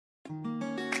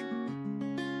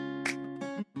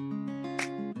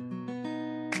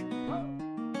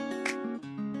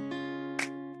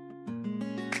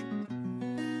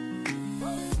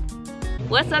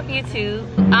What's up, YouTube?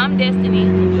 I'm Destiny.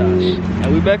 I'm Josh.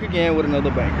 And we're back again with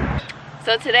another banger.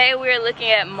 So today we're looking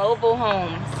at mobile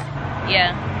homes.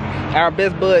 Yeah. Our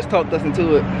best buds talked us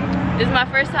into it. This is my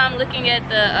first time looking at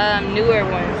the newer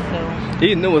ones, so.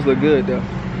 These new ones look good though.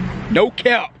 No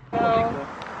cap. So,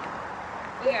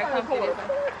 we gotta come to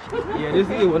this one. Yeah, this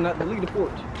is one, not the lead the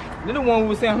porch. This the one we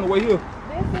were saying on the way here.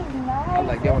 This is nice. I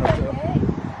like that one up there.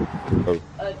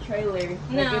 A trailer.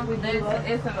 No,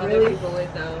 it's some other people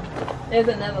with though. There's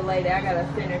another lady. I got a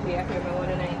center here. I can't remember what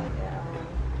her name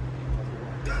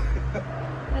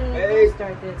is. Hey.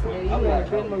 Start that today. I'm You not got a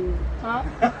good move. Huh?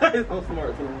 It's so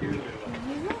smart too.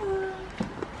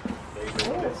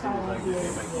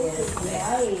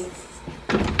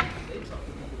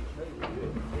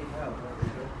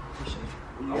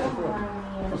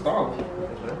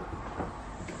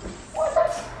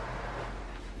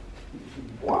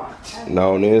 What?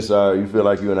 Now on the inside, you feel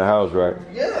like you're in a house, right?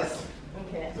 Yes.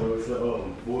 Okay. So it's a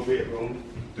 4-bedroom,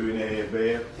 3.5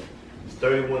 bath. It's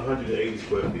 3,180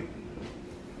 square feet.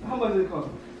 How much did it cost?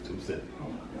 2%. Oh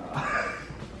my god.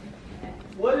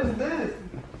 What is this?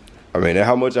 I mean,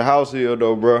 how much a house is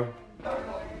though, bro?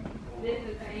 This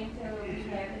is the same color we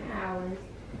have in ours.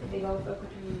 They go fuck with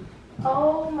you.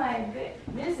 Oh my god.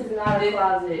 This is not a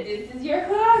closet. This is your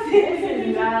closet. This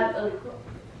is not a closet.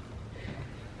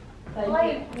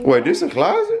 Like, Wait, this a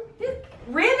closet?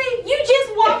 Really? You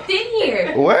just walked in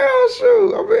here. Well,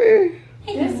 shoot, I mean.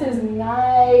 this is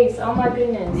nice. Oh my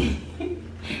goodness.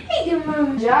 Hey, your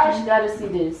mom. Josh gotta see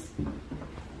this.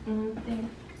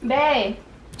 Babe.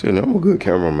 Dude, I'm a good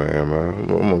cameraman, man.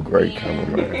 I'm a great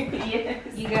cameraman. Yes.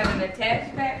 You got an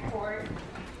attached back port.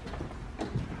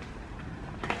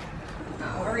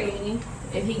 Don't worry.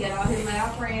 If he got all his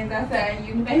loud friends outside,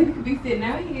 you and baby could be sitting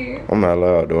out here. I'm not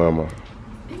loud, though, am I?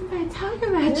 Anybody talking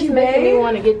about This you, making me babe?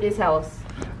 want to get this house.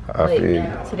 I feel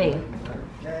you. Today.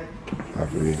 I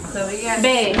feel you. So we got.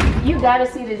 Babe, you gotta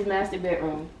see this master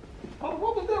bedroom. Oh,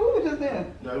 what was that? What was just there?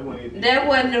 No, it wasn't it. That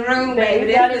wasn't the room, Babe, baby.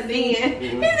 you That's gotta the see. den. He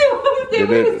said, what was that?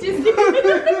 We was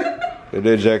just.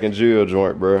 That Jack and Jill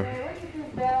joint, bro. Where's this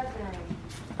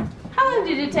bathroom? How long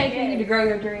did it take you to grow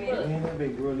your dreads? Man, I've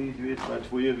been growing these dreads for about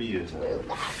 12 years. First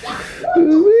time we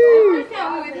was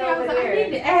here, I was like, I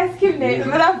need to ask him that,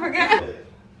 but I forgot.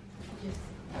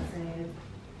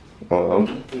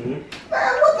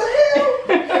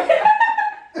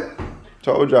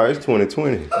 Told y'all it's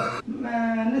 2020.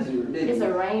 Man, this is ridiculous. It's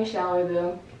a rain shower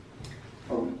though.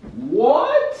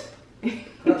 What? Turn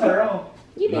it on.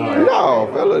 No,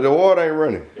 fella, the water ain't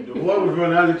running. The water was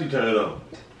running, I'll let you turn it on.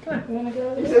 You wanna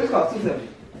go You there? said it cost $270.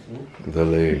 The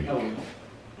leg.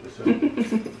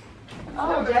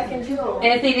 Oh, Jack and Jill.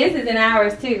 And see, this is in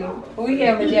ours too. We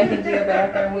have a Jack and Jill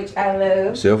bathroom, which I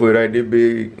love. Except for it ain't this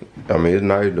big. I mean, it's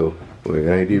nice though, but it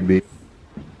ain't this big.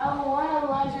 Oh, wow,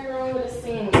 laundry room with a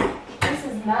sink. This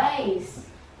is nice.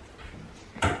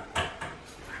 I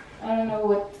don't know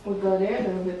what would go there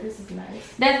though, but this is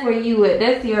nice. That's where you would.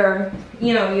 That's your,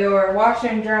 you know, your washer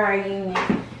and dryer unit.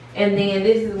 And then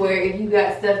this is where if you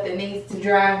got stuff that needs to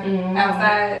dry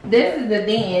outside. This is the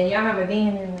den. Y'all have a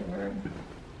den in the room.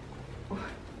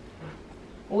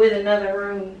 With another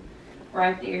room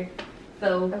right there.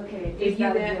 So Okay, if it's you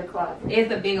gotta got, be a closet.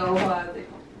 it's a big old closet.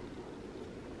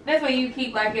 That's where you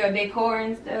keep like your decor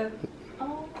and stuff.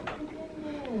 Oh my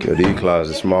goodness. Cause these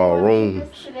closets, small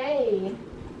rooms. Today.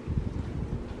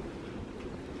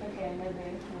 Okay, another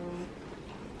room.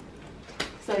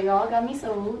 So y'all got me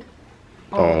sold.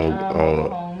 On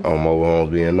mobile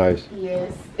homes being nice.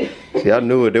 Yes. See, I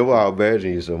knew it. They were all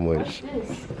badging you so much. What's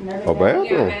this? Another A bathroom?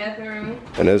 Your bathroom.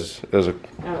 bathroom. And there's a.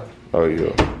 Oh. Oh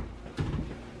yeah.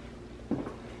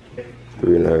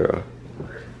 3.5.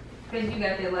 Cause you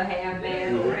got that little half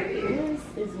bath right there. This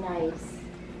is nice.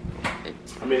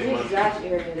 I mean, This is Josh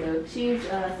area though. She's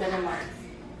 7 marks.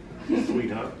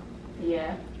 sweet, huh?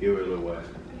 Yeah. Give her a little while.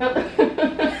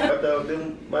 I thought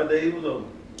them, my day was over.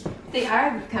 See,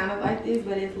 ours is kind of like this,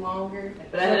 but it's longer.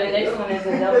 So the next one is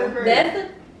a double. That's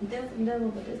a double,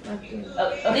 but it's like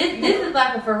this. This is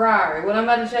like a Ferrari. What I'm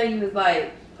about to show you is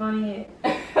like Pontiac.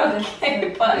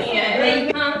 Okay,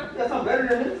 Pontiac. That's not better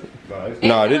than this.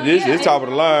 Nah, this top of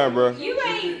the line, bro. You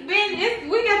ain't been.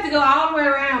 We got to go all the way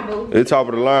around, boo. It's top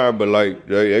of the line, but like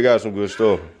they got some good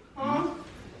stuff.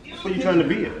 Where you trying to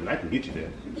be at? And I can get you there.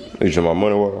 You talking about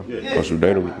money wire? Yeah. Or some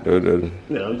data?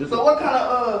 Yeah, I'm just. So what kind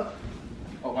of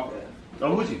oh my bad.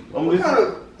 I'm with you. I'm What with kind you.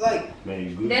 of like? Man,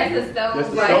 you good. That's the stove. That's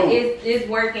the Like stove. it's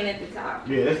working at the top.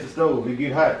 Yeah, that's the stove. It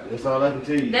get hot. That's all I can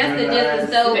tell you. That's just the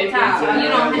stove top. You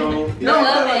don't. No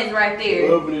oven is right The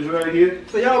there. oven is right here.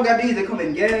 So y'all got these that come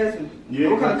in gas and Yeah,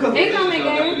 what kind of color? They come in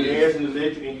gas. gas. The gas and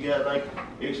electric, and you got like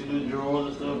extra little drawers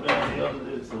and stuff down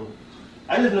there. So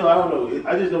I just know, I don't know.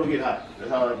 I just know it get hot.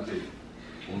 That's all I can tell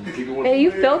you. Hey,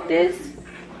 you felt this?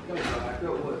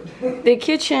 The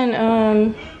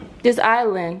kitchen, this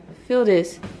island. Feel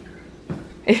this.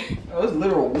 Oh, it's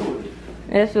literal wood.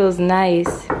 That feels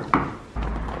nice. I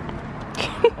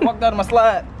walked out of my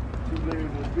slide.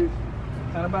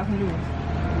 Trying to buy some new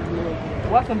ones.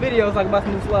 Watch some videos like about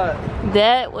some new slides.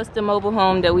 That was the mobile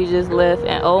home that we just left,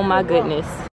 and oh my goodness.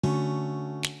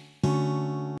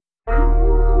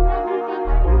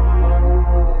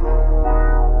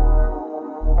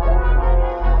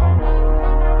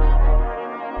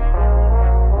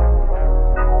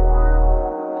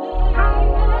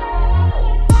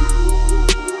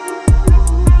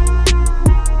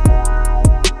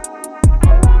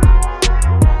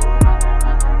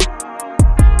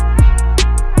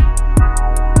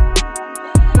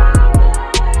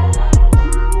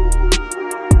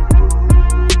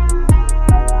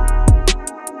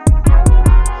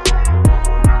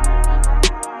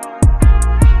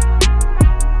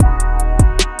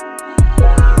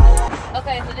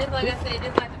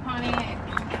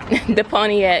 The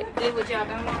Pontiac. See what y'all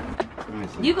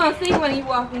doing? You gonna see when you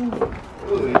walk in.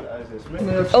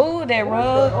 Oh, that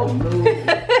rug. Oh no.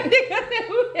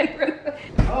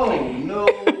 Oh no.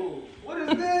 What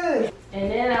is this?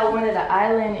 And then I wanted an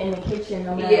island in the kitchen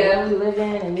no matter where we live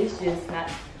in, and it's just not.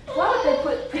 Why would they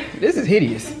put This is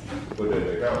hideous. This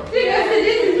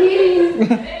is hideous.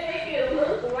 They make it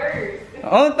look worse. The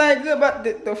only thing good about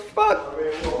the fuck.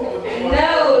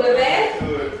 No, the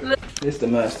best. It's the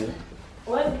master.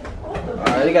 What the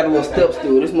Alright, they got a little step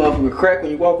stool. This motherfucker crack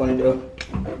when you walk on it though.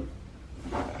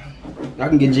 I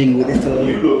can get jiggy with this tub.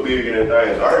 You look bigger than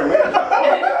things. I remember.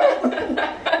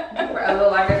 I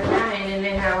look like a giant in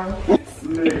that house.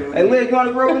 Hey, Leg, you want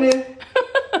to grow in this?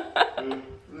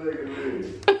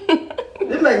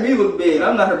 This make me look big.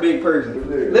 I'm not a big person.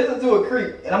 Listen to a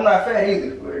creek, and I'm not fat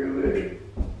either.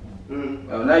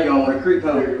 Oh, now you don't want to creek,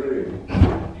 huh?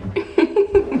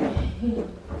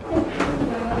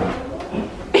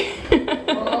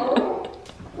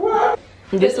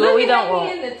 This is what we don't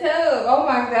want. In the tub. Oh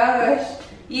my gosh.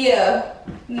 Yeah.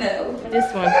 No.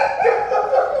 This one.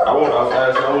 I want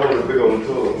a big old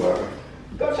tub,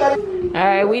 man.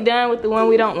 Alright, we done with the one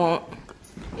we don't want.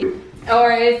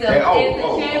 Or it's a, Hey, it's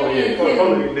a champion Come too.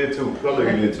 look at that too. Come look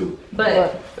at that too.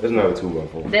 But That's not a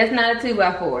 2x4. that's not a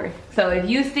 2x4. So if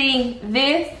you see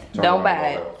this, don't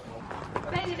buy it.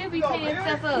 Baby, they be paying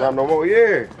stuff up. Not no more,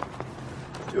 yeah.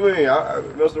 You ain't,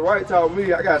 Mr. Wright taught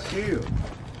me I got skills.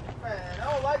 Man,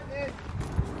 I don't like this.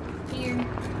 Here.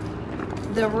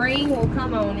 The ring will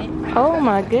come on it. Oh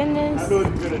my goodness. I know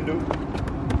what you're gonna do.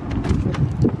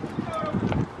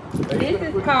 This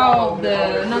is called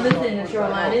the, no, this isn't the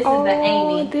Shoreline. This is the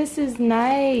Oh, 80. this is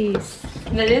nice.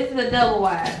 No, this is a double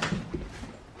wide.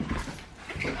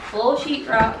 Full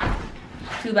sheetrock,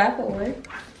 2x4.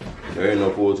 There ain't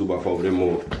no full 2x4, but them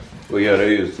more. Well, yeah,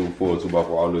 there is full 2x4. I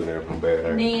was looking at it from bad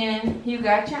angle. Then you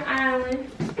got your island.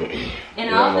 And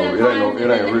It all the ain't appliances in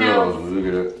real. the house. Look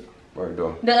at that. Right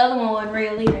there. The other one was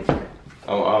real either.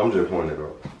 I'm just pointing it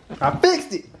out. I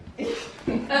fixed it.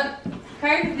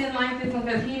 Curtis didn't like this one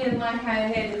because he didn't like how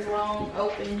it had this long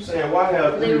open. I'm saying, why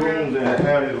have 3 Living rooms and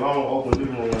have this long open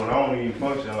living room when I don't even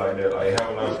function like that? Like, have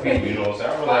a lot of people, you know what I'm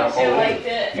saying? I really have 4 rooms. like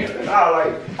that. Nah,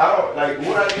 like, I don't, like,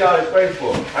 what I need all this space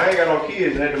for? I ain't got no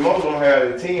kids, and at the most I'm gonna have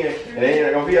the 10, and they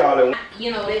ain't gonna be all that.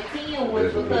 You know, that 10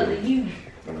 was because of you.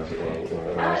 This is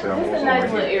a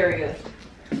nice little area.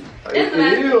 It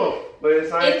is, but at the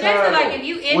same Especially time, like if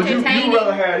you would you entertain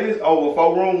rather it. have this over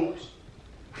 4 rooms?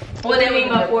 What do you mean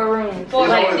by 4 rooms? Four,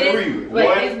 It's like only this, 3. like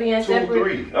 1, this being 2, separate?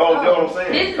 3. Oh, that's what I'm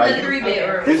saying. This is Like, a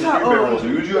 3-bedroom. This is 3 bedrooms. So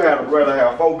would you rather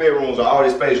have 4 bedrooms or all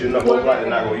this space you're not most likely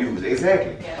not gonna use?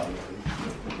 Exactly.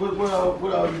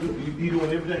 What all you do? You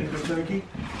doing everything? You doing turnkey?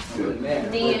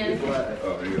 Then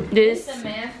This. the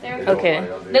master. Okay.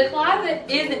 The closet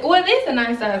isn't, well, it's a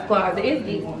nice size closet. It's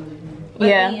deep. But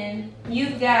Yeah. then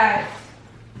you've got,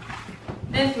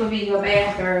 this will be your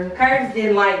bathroom. Curtis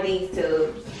didn't like these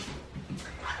tubs.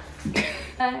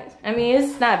 I mean,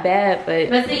 it's not bad, but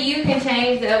But see, you can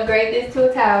change to upgrade this to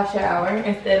a tile shower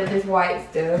instead of this white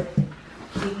stuff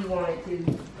if you wanted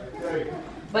to.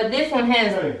 But this one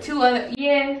has 2 other,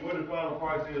 yeah. What the final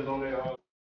price is on that?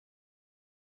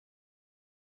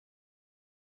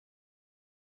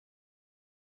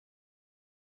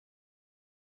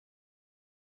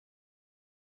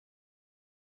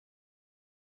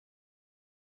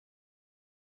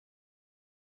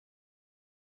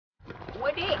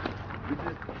 What it?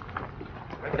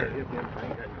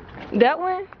 that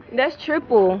one, that's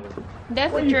triple.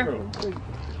 That's a triple.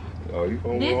 Oh, you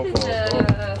from This is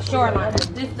the Shoreline.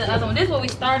 This is the other one. This is what we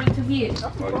started to get.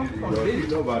 you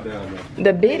know about down there.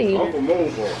 The Biddy. I'm from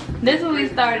Moonfall. This is what we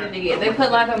started to get. They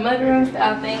put like a mudroom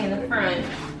style thing in the front.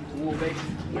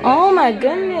 Oh my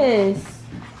goodness.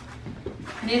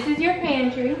 This is your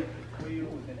pantry.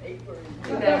 It's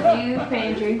a huge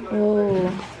pantry.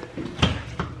 Oh.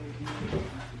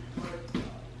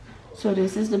 So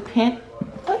this is the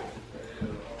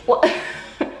what?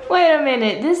 Wait a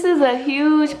minute. This is a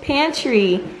huge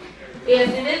pantry. Yes,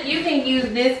 and you can use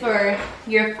this for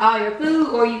all your food,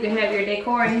 or you can have your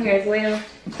decor in here as well.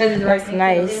 Because it's That's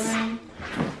nice.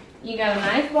 You got a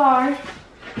nice bar,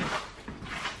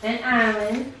 an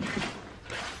island,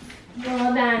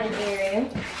 little dining area.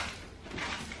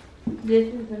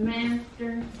 This is the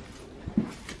master.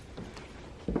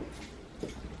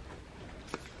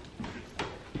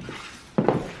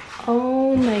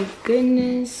 Oh my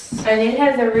goodness. And it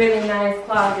has a really nice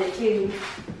closet too.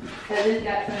 Because it's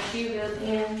got some shoe built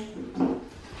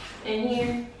in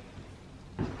here.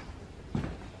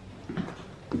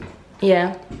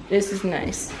 Yeah, this is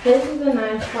nice. This is a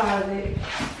nice closet.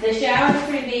 The shower's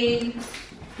pretty big.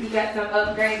 You got some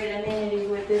upgraded amenities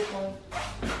with this one.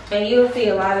 And you'll see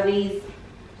a lot of these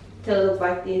tubs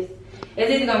like this.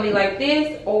 It's either gonna be like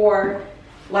this or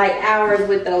like ours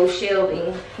with those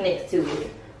shelving next to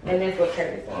it. And that's what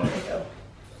Curtis wanted, so.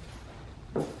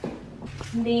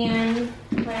 Then,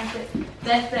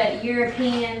 that's that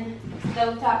European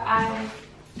stovetop island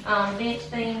bench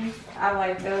things. I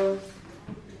like those.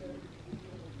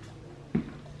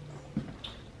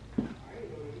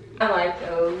 I like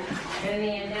those. And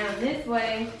then down this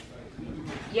way,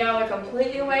 y'all are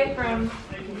completely away from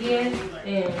guests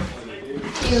and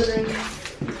children.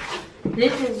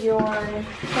 This is your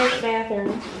first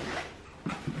bathroom.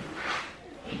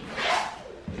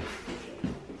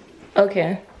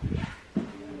 Okay.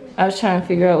 I was trying to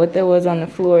figure out what that was on the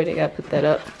floor. They gotta put that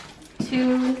up.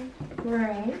 2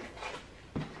 rooms.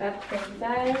 That's the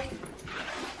size.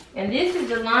 And this is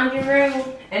the laundry room.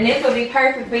 And this will be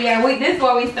perfect for you. This is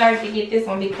why we started to get this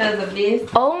one, because of this.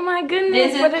 Oh my goodness,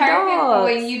 This is for the perfect for dogs.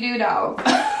 when you do dogs.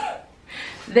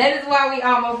 That is why we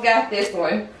almost got this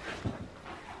one.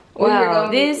 Wow,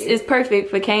 this is perfect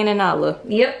for Kane and Nala.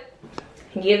 Yep.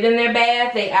 Give them their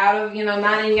bath. They out of,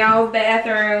 not in y'all's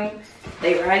bathroom.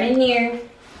 They right in here.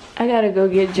 I gotta go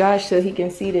get Josh so he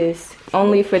can see this.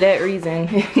 Only for that reason.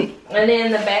 And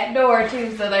then the back door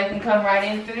too, so they can come right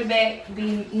in through the back,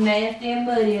 be nasty and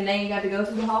muddy, and then you got to go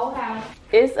through the whole house.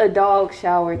 It's a dog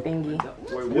shower thingy.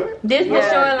 Wait, what? This is the You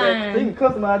Shoreline. can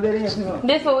customize that in. Huh?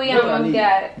 This what we That's what I almost need.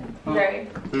 got. Right.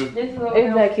 This is what we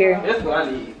It's back here. That's what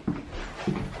I need.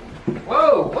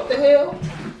 Whoa, what the hell?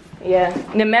 Yeah.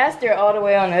 The master all the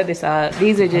way on the other side.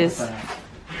 These are just...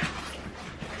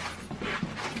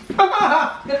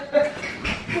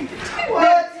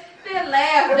 What? That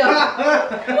laugh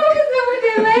though. What is up with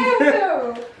that laugh though?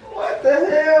 What the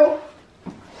hell?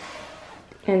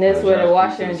 And that's where the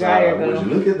washer and dryer Would you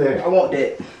go. look at that? I want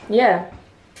that. Yeah.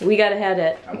 We gotta have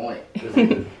that. I want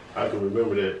it. I can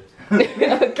remember that.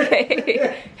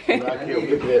 Okay. I can't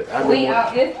look at that.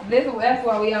 That's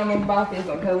why we almost bought this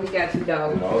one, because we got 2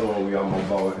 dogs. The other one we almost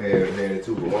bought had it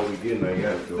too, but once we get in there, you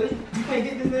got to go. You can't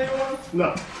get this damn one?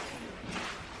 No.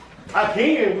 I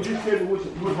can, but just tell me which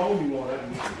home you want.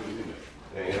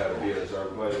 And you have to be in a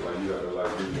certain place, like you have to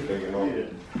like do your thing and all.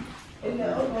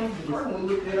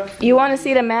 You wanna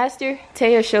see the master?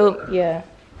 Taya showed, yeah.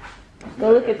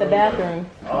 Go look at the bathroom.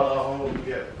 All our homes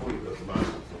we got fully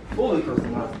customized. Fully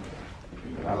customized.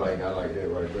 I like that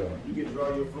right there. You can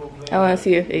draw your floor plan. I wanna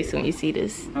see your face when you see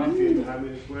this. How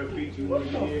many square feet you want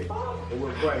to get, and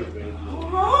what price, man.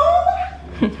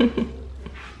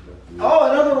 Oh,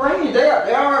 another rain. They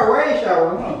are a rain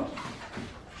shower, huh?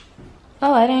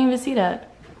 Oh, I didn't even see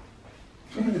that.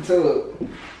 Look at the tub.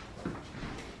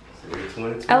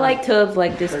 I like tubs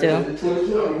like this too.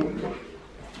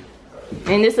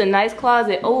 And it's a nice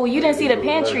closet. Oh, you didn't see the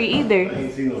pantry I either.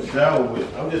 ain't seen no shower with.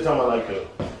 I'm just talking about like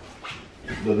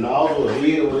the nozzle, the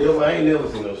head, or whatever. I ain't never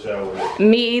seen no shower with.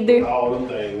 Me either. All them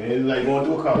things, man. It's like going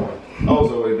through a car wash. Oh,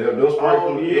 so those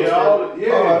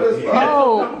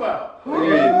Oh.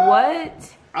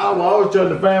 What? I'm always trying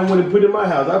to find one to put in my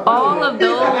house. All of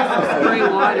those spray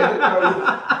water.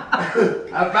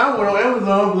 I found one on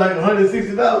Amazon for like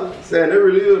 $160. Saying there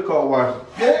really is a car wash.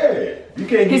 Yeah. You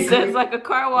can't He get says clean. like a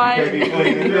car You wash. can't get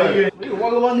clean. You can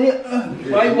walk up on here.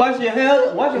 While you wash your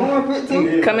hair, wash your armpit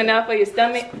too. Coming out for your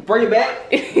stomach. Bring it back.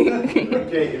 If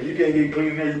you can't get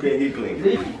clean, then you can't get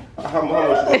clean. How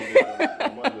much you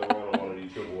run on one of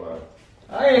these triple wires?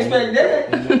 I ain't expecting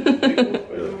that.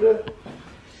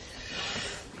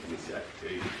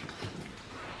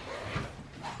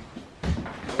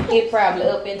 it probably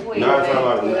up in 12. 9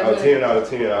 times out of 10 out of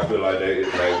 10, I feel like they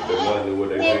like the money what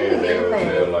they paying.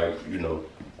 They're like, you know,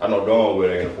 I know darn well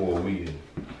they can afford weed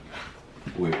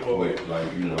with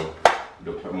like, you know.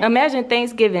 Imagine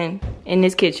Thanksgiving in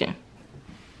this kitchen.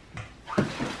 Yo,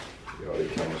 they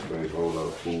come space, whole lot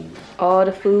of food. All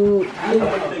the food. How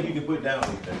much you think you can put down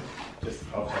these things? Just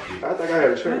off the top. I think I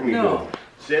had a check me though.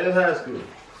 Shannon High School,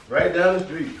 right down the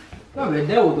street. I mean,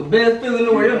 that was the best feeling in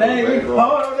the world.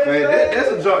 That's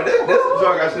a joke. That's a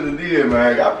joke I should have did,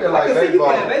 man. I feel like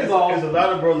baseball. There's a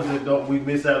lot of brothers that don't. We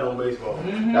miss out on baseball.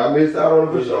 I missed out on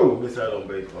it for sure. We miss out on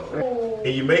baseball.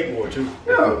 And you make more too.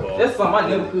 Yeah, that's something I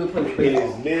never could play It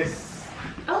baseball. is Miss.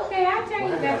 Okay, I'll turn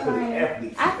you back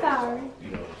around. I'm sorry. You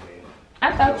know what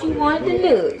I thought you wanted to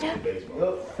look. I'm saying?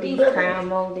 Baseball. These crown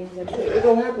moldings are It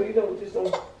don't happen. You don't just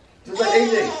don't. Just like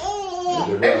AJ.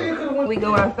 We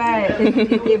go outside to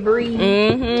get breathe.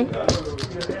 Mm-hmm.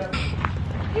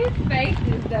 His face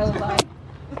is so like,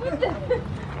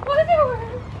 what the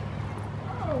world?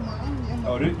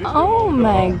 Oh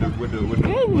my with the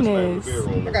goodness.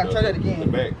 bedroom. I gotta try that The again.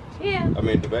 back. Yeah, I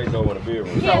mean the back door in the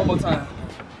bedroom. Try one more time.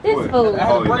 this What? fool.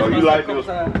 Oh, you like Couple this?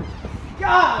 times.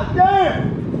 God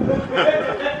damn!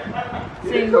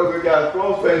 Because we got a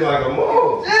close face like a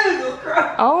mug.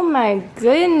 Oh my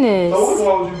goodness. So which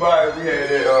one would you buy if we had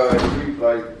that, we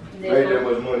like made that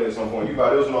much money at some point? You buy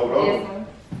this one over This those? one.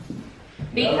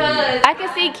 Because I can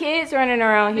see kids running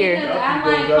around here. I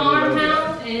like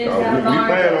farmhouse and it's We a plan barn. on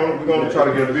it. We're gonna try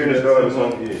to get a business started or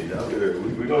something. Yeah, Yeah,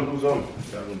 we gonna do something.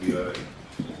 That's gonna be alright.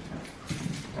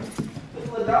 This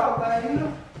little dog thing, you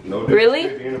know? No Really?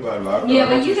 disrespect to anybody, but I Yeah,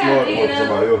 but I'm you too gotta smart to pick work it for up.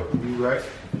 somebody else. You right?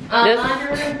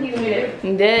 Laundry room,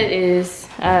 you That is,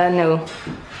 no.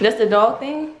 That's the dog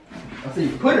thing? I see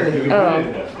you put it in here. Oh,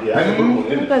 Yeah, I can put one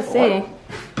in I'm it. about to say.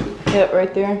 Yep,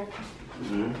 right there.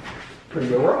 Put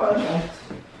your rug on.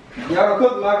 Y'all don't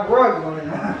cook like a rug on it.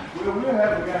 We'll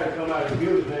have a guy to come out and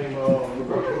build his name. They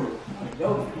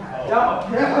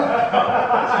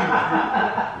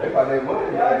got their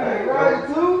money. Y'all right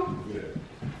too?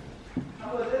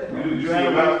 You see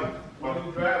him out?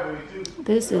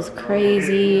 This is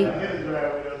crazy.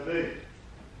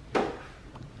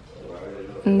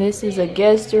 And this is a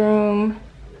guest room.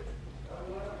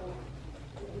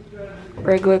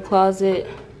 Regular closet.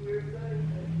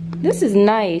 This is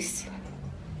nice.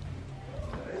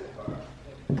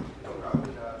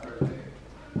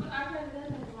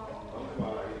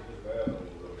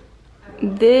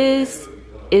 This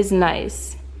is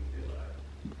nice.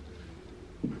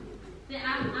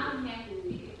 I'm happy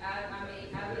with it. I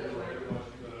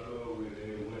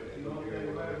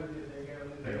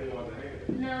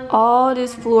No. All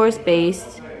this floor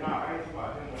space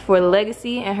for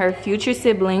Legacy and her future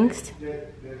siblings.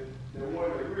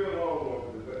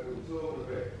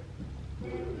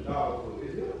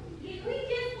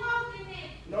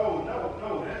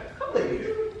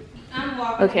 I'm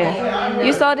walking Okay. away.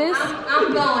 You saw this?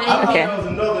 I'm going. Okay. There was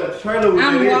another trailer with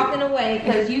I'm it. walking away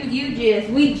because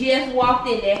we just walked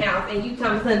in that house and you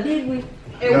told me something, did we?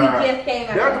 And Nah. we just came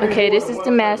out. Okay, this is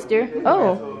the master.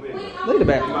 Oh, Look at the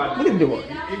back. Look at the door. It could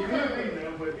be, man,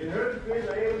 but it hurt the fish.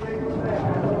 Everything was that.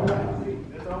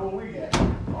 That's all what we got. I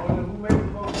don't know who made the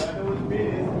phone. I know it's me.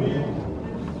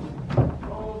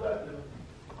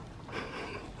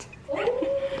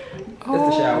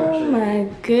 the shower. oh my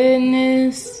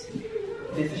goodness.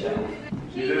 This is the shower.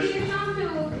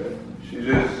 She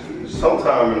just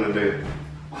sometime in the day.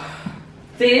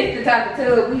 See, this the type of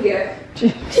tub we got. You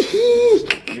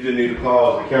just need to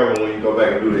pause the camera when you go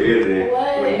back and do the editing.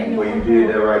 When you did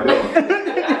that right there.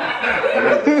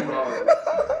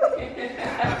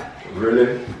 Really?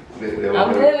 I'm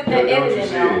good with that That's what you editing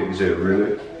said. now. You said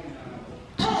really?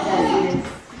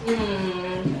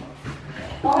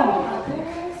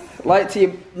 Light to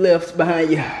your left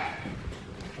behind you.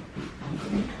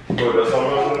 What, that's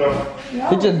something else in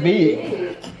there? It's just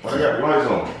big. I got lights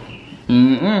on.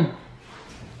 Mm-mm.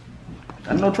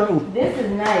 Got no trouble. This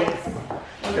is nice.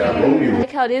 Got room.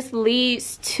 Look how this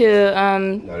leads to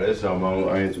No, that's something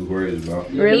I ain't too worried about.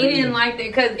 He really. didn't like that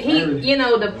because you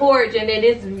know, the porch and then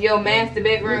this is your master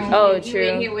bedroom. Oh, You true.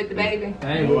 in here with the baby.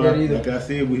 I ain't with that either. Like I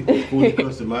said, it's fully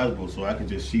customizable, so I can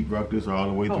just sheetrock this all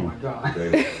the way Oh through. my god.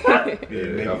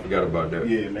 Yeah, I forgot about that.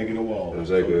 Yeah, making a wall. It's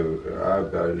like I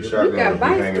got the shotgun got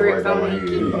vice hanging grips right by on my it.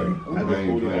 head. Like, I I ain't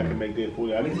can playing. make that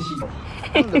fully. I need to sheet.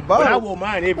 The But I bottom. want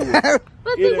mine everywhere.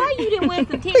 But see, why you didn't wear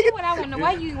some tennis? What I want to know,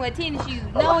 why you didn't wear tennis shoes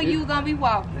knowing you was gonna be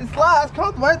walking? It slides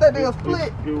comfortable. Ain't that damn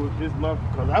split? It was this month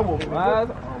because I want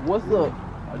Slides. What's up?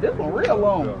 This one real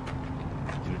long.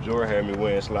 Jordan had me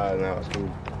wearing slides in high school.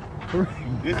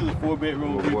 This is a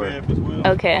 4-bedroom, 3-bath as well.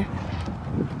 Okay.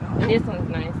 This one's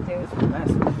nice too.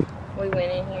 we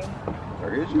went in here.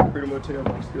 I guess you can pretty much tell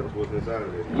my steps what's inside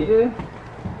of it. Yeah.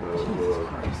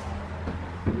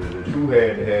 The shoe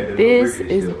had the This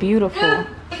is beautiful. And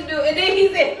then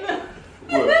he said,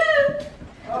 What?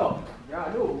 Oh,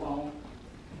 y'all do it long.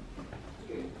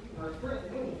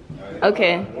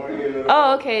 Okay.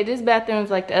 Oh, okay. This bathroom's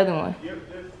like the other one. Yep,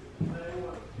 that's the same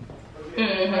one.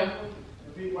 Mm-hmm.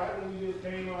 The big white one we just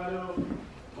came out of,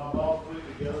 my boss put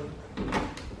it together.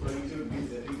 So he took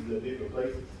these and these are different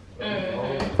places.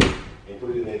 And put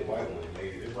it in that white one.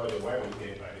 That's why the white one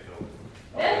can't find it though.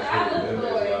 That's I look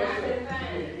for it. I couldn't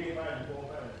find You it. can't find it, you won't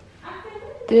find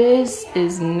it. This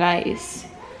is nice.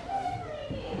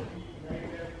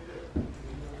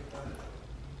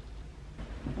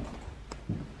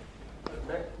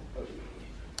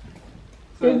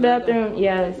 This bathroom,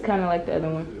 yeah, it's kind of like the other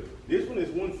one. This one is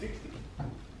 160.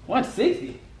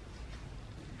 160.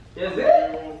 Is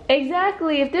it?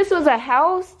 Exactly. If this was a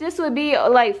house, this would be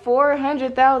like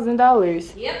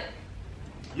 $400,000. Yep.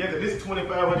 Yeah, 'cause this is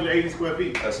 2,580 square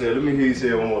feet. I said, let me hear you say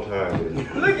it one more time.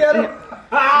 Look at him.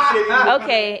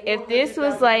 Okay, if this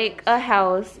was like a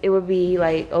house, it would be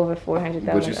like over $400,000.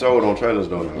 But you sold on trailers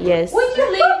though now. Yes. Would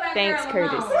you leave my Thanks, girl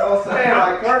Curtis. alone? I'm saying,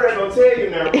 like, Curtis don't tell you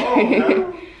nothing wrong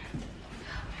now.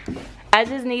 I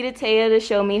just needed Taya to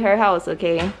show me her house,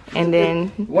 okay? And then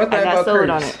One thing I got about sold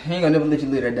Curtis, on it. he ain't gonna never let you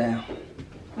live that down.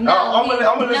 No, I'm gonna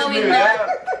no, listen he's to not. that.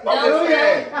 I'm just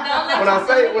saying. Don't let When I you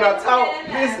say, when I live talk, that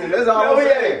down. listen, that's all I'm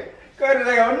saying. Curtis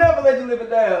ain't gonna never let you live it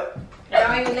down.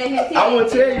 Don't even let him I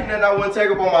wouldn't tell you that I wouldn't take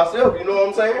it upon myself, you know what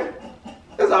I'm saying?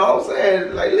 That's all I'm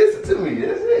saying. Like, listen to me,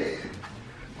 that's it.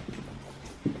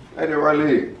 Hey, that right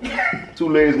leg. 2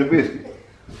 legs and a biscuit.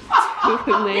 Two That's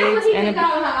what legs he and been a...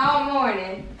 calling her all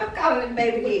morning. I'm calling the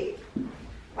baby head.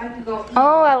 Why you go?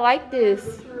 Oh, I like this. 2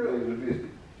 legs and a biscuit.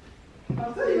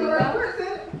 I'm telling you, right where it's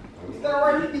at. You stand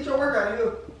right here and get your workout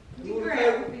here.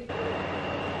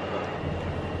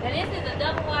 And this is a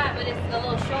double wide, but it's a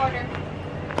little shorter.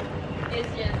 It's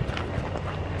just,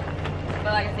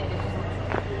 but like I said, it's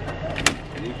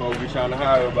just. These folks be trying to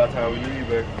hire by the time we leave,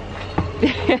 baby.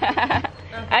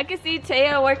 I can see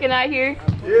Taya working out here.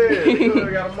 Yeah,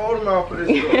 you got a motor mouth for this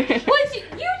stuff. What you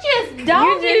just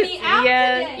dogging me out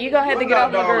yeah, today. you gonna have to get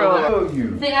off my girl.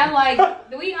 See, I'm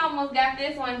like, we almost got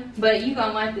this one, but you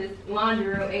gonna like this laundry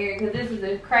room area because this is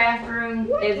a craft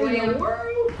room as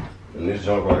well. And this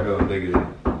junk right here, they get it.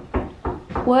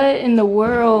 What in the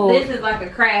world? This is like a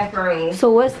craft room.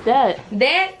 So what's that?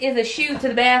 That is a chute to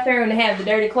the bathroom to have the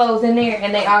dirty clothes in there,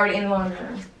 and they already in the laundry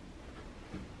room.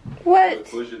 What?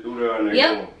 Push it through there and they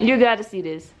Yep. You gotta see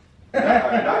this.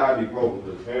 That gotta be broken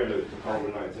because apparently it's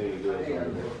COVID-19 does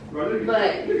something. Bro,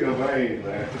 But- nigga veins,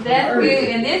 man. That's good,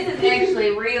 and this is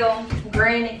actually real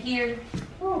granite here.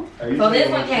 Hey, you So this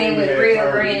see one when came we with had real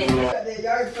surgery, granite. you know?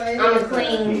 I'm gonna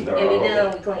clean, and we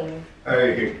done, we clean.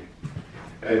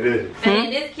 Hey, this. And then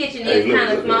this kitchen Hey, is look,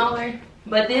 kind of look, look. smaller,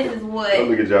 but this is what. Let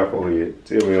me get y'all forehead.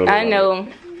 Tell me on the I know.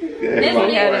 This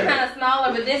one Yeah. is kind of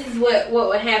smaller, but this is what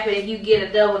would happen if you get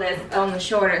a double that's on the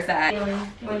shorter side.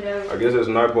 I guess that's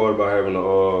the nice part about having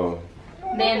a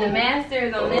Then the master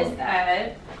is on this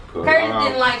side. 'cause Curtis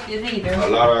didn't like this a either.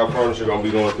 lot of our furniture gonna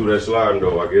be going through that sliding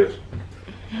door, I guess.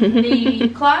 The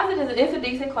closet it's a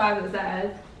decent closet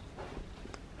size,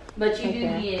 but you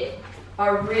do get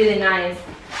a really nice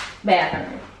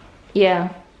bathroom. Yeah.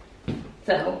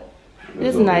 So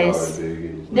It's nice.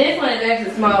 this one is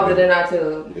actually smaller than our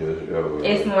tub.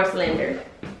 It's more slender,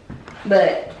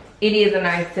 but it is a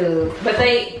nice tub. But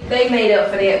they made up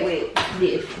for that with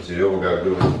this. See, all we gotta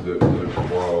do is the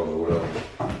walls or whatever.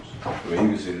 I mean,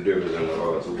 you can see the difference in the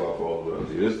 2x4 or whatever.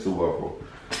 See, this 2x4.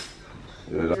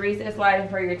 Yeah, Recess lighting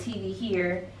for your TV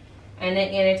here, and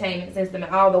then entertainment system.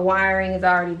 And all the wiring is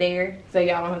already there, so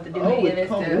y'all don't have to do any of it this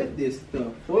come stuff. with this stuff.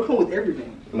 Well, it come with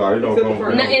everything. No, it don't Except come the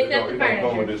with furniture. No, except the it don't come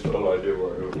furniture. with this stuff like that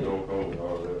right here. It don't come with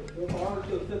all that.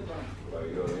 Like,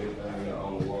 anything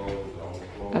on the walls, on the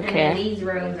floor. And Okay. then these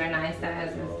rooms are nice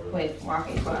sizes with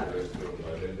walk-in closets.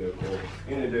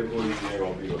 Any of that boy, you ain't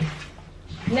gonna be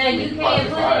a. Now you can put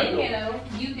it in here though.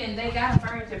 You can. They got a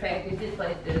furniture package. This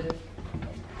place does.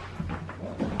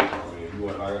 I mean, if you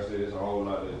want, like I said, it's a whole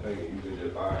lot of things. You can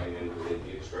just buy it and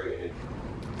get straight in.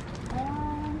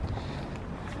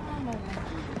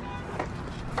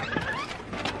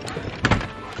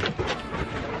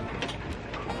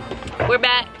 We're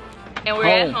back and we're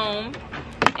at home.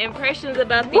 Impressions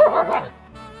about the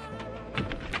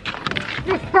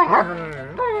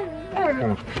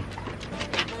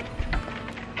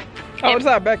Oh, it's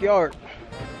our backyard.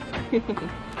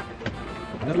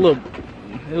 That little,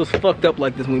 it was fucked up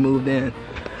like this when we moved in.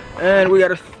 And we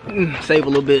gotta save a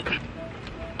little bit.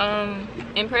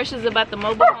 impressions about the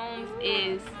mobile homes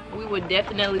is we would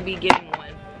definitely be getting one.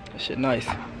 That shit nice.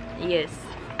 Yes.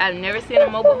 I've never seen a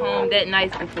mobile home that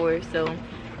nice before, so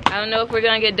I don't know if we're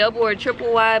gonna get double or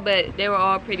triple wide, but they were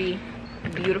all pretty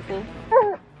beautiful.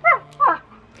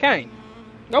 Kane,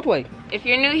 go play. If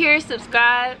you're new here,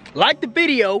 subscribe. Like the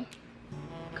video.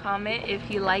 Comment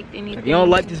if you liked anything. If you don't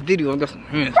like this video, I got some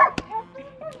hands.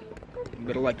 You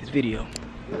better like this video.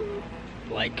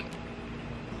 Like.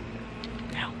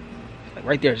 Now. Like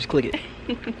right there, just click it.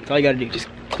 That's all you gotta do. Just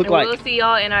click And like. we'll see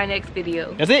y'all in our next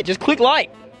video. That's it. Just click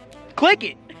like. Click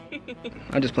it.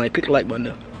 I'm just playing. Click the like button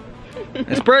though.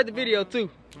 And spread the video too.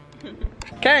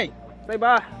 Kane, say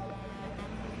bye.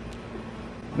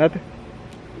 Nothing?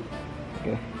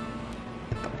 Okay.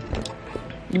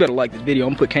 You better like this video.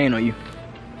 I'm gonna put Kane on you.